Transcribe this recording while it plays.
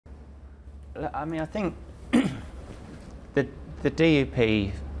I mean, I think the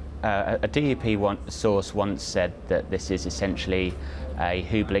DUP, a DUP source once said that this is essentially a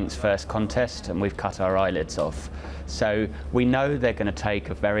who blinks first contest, and we've cut our eyelids off. So we know they're going to take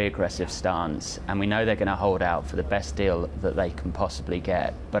a very aggressive stance, and we know they're going to hold out for the best deal that they can possibly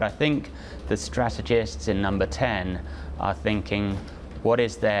get. But I think the strategists in number 10 are thinking,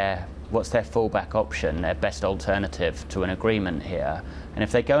 what's their fallback option, their best alternative to an agreement here? And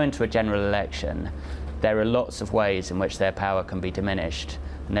if they go into a general election, there are lots of ways in which their power can be diminished,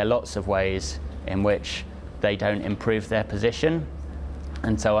 and there are lots of ways in which they don't improve their position.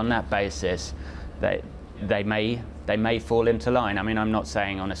 And so on that basis, they may fall into line. I mean, I'm not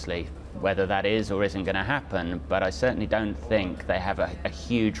saying honestly whether that is or isn't going to happen, but I certainly don't think they have a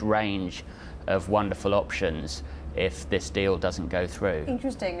huge range of wonderful options if this deal doesn't go through.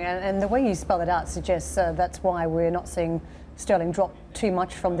 Interesting, and the way you spell it out suggests that's why we're not seeing sterling drop too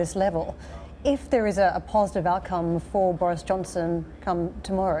much from this level. If there is a positive outcome for Boris Johnson come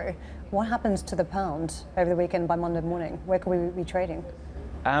tomorrow, what happens to the pound over the weekend by Monday morning? Where could we be trading?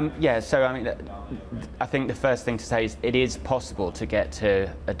 Yeah, so I mean, I think the first thing to say is it is possible to get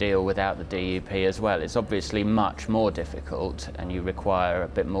to a deal without the DUP as well. It's obviously much more difficult, and you require a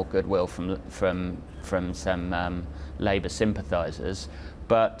bit more goodwill from some Labour sympathisers,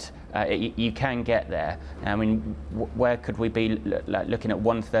 but you can get there. I mean, where could we be looking at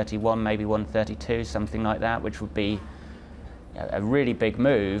 131, maybe 132, something like that, which would be a really big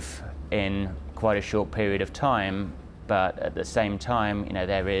move in quite a short period of time. But at the same time, you know,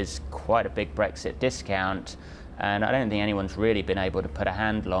 there is quite a big Brexit discount, and I don't think anyone's really been able to put a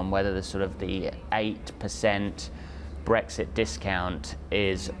handle on whether the sort of the 8% Brexit discount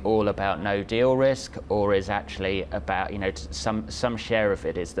is all about no deal risk, or is actually about, you know, some share of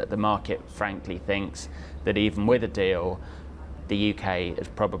it is that the market frankly thinks that even with a deal, the UK has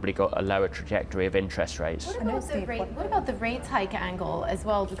probably got a lower trajectory of interest rates. What about the rate hike angle as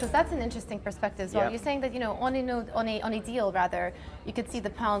well? Because that's an interesting perspective as well. Yep. You're saying that, you know, on a deal rather, you could see the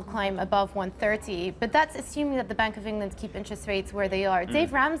pound climb above 130, but that's assuming that the Bank of England keep interest rates where they are.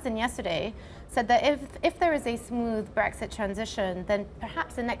 Dave Ramsden yesterday said that if there is a smooth Brexit transition, then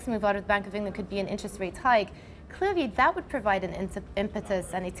perhaps the next move out of the Bank of England could be an interest rate hike. Clearly, that would provide an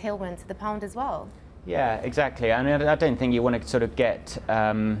impetus and a tailwind to the pound as well. Yeah, exactly. I mean, I don't think you want to sort of get, I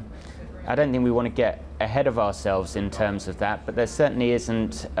don't think we want to get ahead of ourselves in terms of that, but there certainly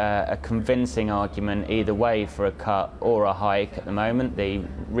isn't a convincing argument either way for a cut or a hike at the moment. The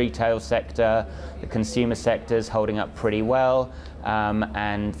retail sector, the consumer sector is holding up pretty well,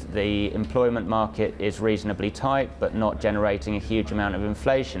 and the employment market is reasonably tight, but not generating a huge amount of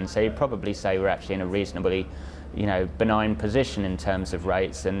inflation. So you'd probably say we're actually in a reasonably, you know, benign position in terms of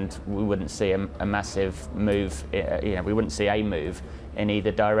rates, and we wouldn't see a massive move, you know, we wouldn't see a move in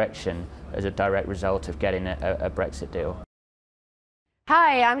either direction as a direct result of getting a Brexit deal.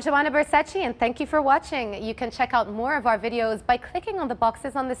 Hi, I'm Joanna Bersecci, and thank you for watching. You can check out more of our videos by clicking on the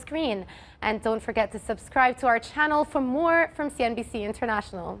boxes on the screen. And don't forget to subscribe to our channel for more from CNBC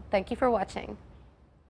International. Thank you for watching.